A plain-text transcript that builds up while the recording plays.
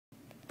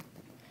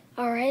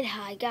Alright,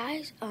 hi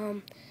guys.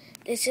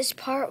 This is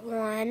part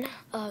one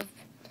of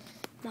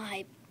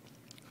my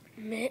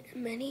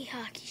mini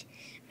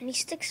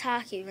sticks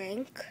hockey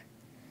rink.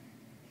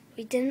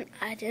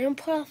 I didn't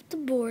put up the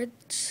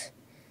boards,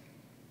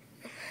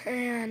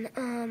 and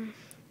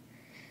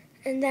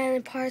then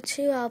in part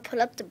two I'll put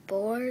up the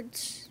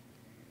boards.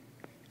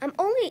 I'm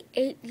only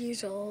 8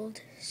 years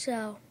old,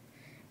 so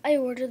I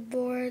ordered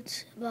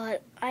boards,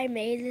 but I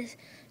made this.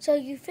 So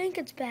you think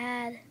it's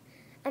bad?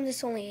 I'm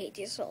just only 8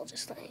 years old,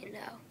 just letting you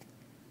know.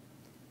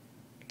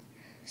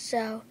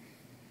 So,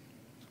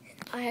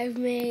 I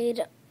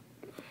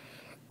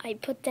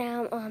put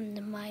down on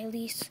the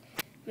Miley's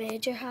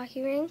miniature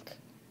hockey rink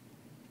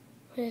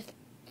with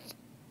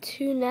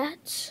 2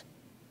 nets,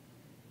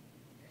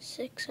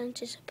 6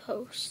 inches of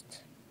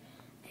post,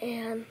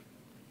 and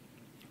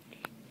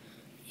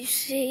you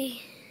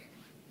see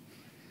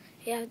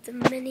you have the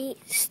mini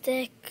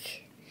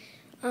stick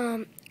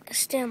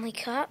Stanley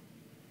Cup.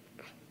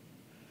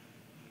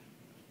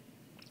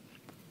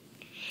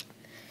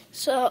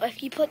 So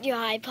if you put your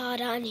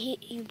iPod on here,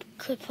 you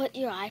could put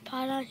your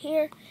iPod on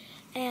here,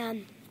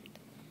 and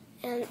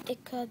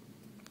it could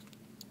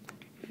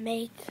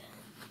make,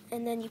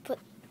 and then you put,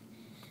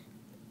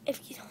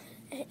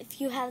 if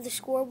you have the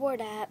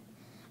scoreboard app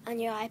on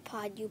your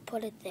iPod, you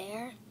put it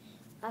there.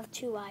 I have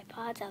 2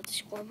 iPods. I have the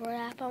scoreboard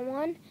app on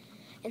one,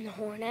 and the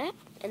horn app,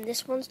 and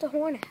this one's the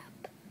horn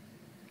app.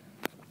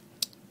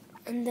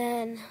 And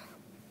then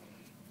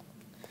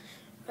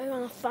we're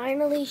gonna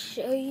finally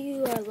show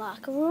you our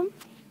locker room.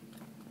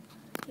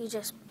 You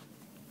just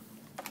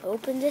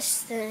open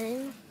this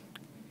thing.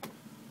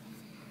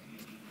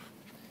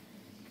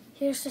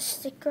 Here's the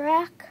stick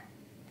rack.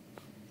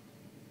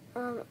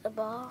 The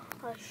ball.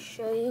 I'll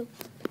show you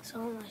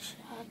some of my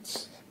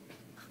shots.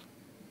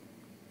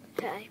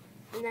 Okay,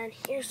 and then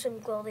here's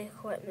some goalie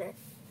equipment.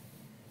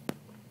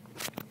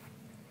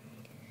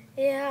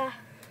 Yeah,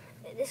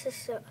 this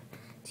is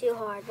too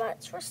hard, but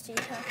it's for street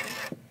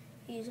hockey.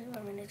 Use it for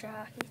miniature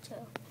hockey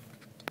too.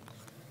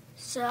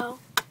 So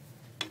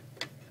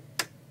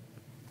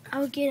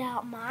I'll get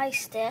out my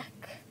stick,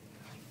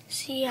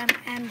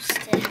 CMM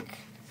stick.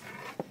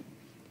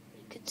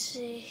 You could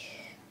see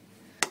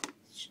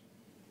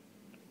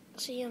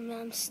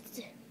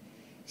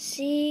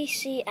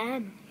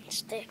CCM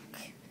stick.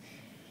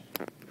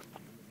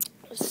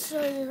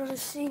 So you're gonna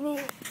see me.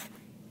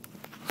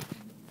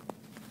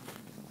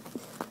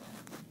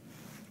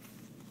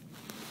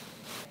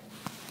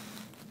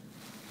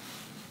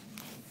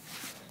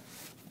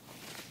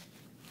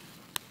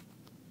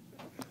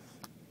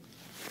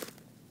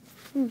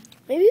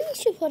 Maybe we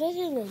should put it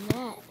in a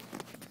net.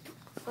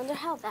 Wonder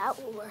how that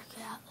will work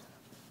out.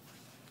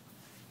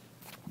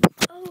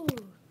 Oh,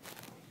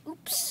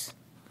 oops.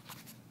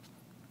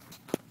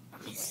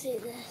 Let me see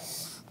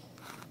this.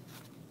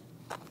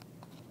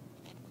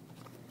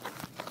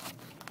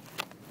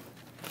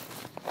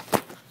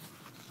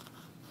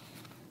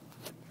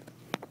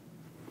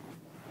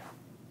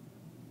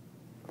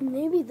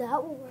 Maybe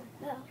that will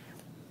work out.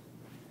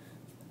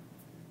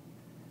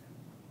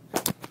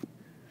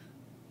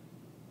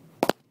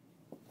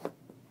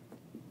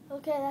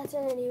 Okay, that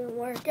didn't even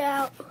work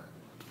out.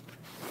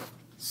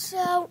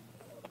 So,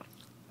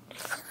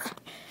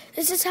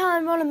 this is how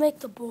I'm going to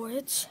make the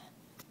boards.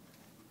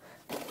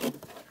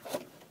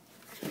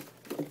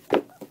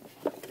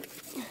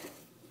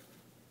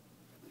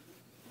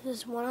 This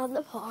is one of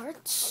the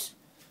parts.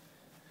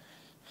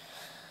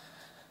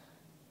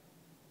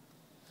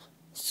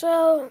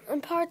 So,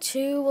 in part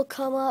 2 will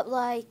come up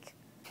like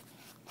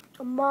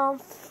a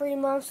month, 3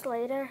 months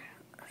later.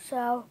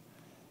 So,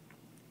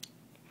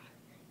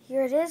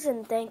 here it is,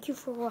 and thank you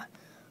for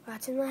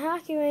watching the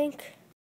hockey rink.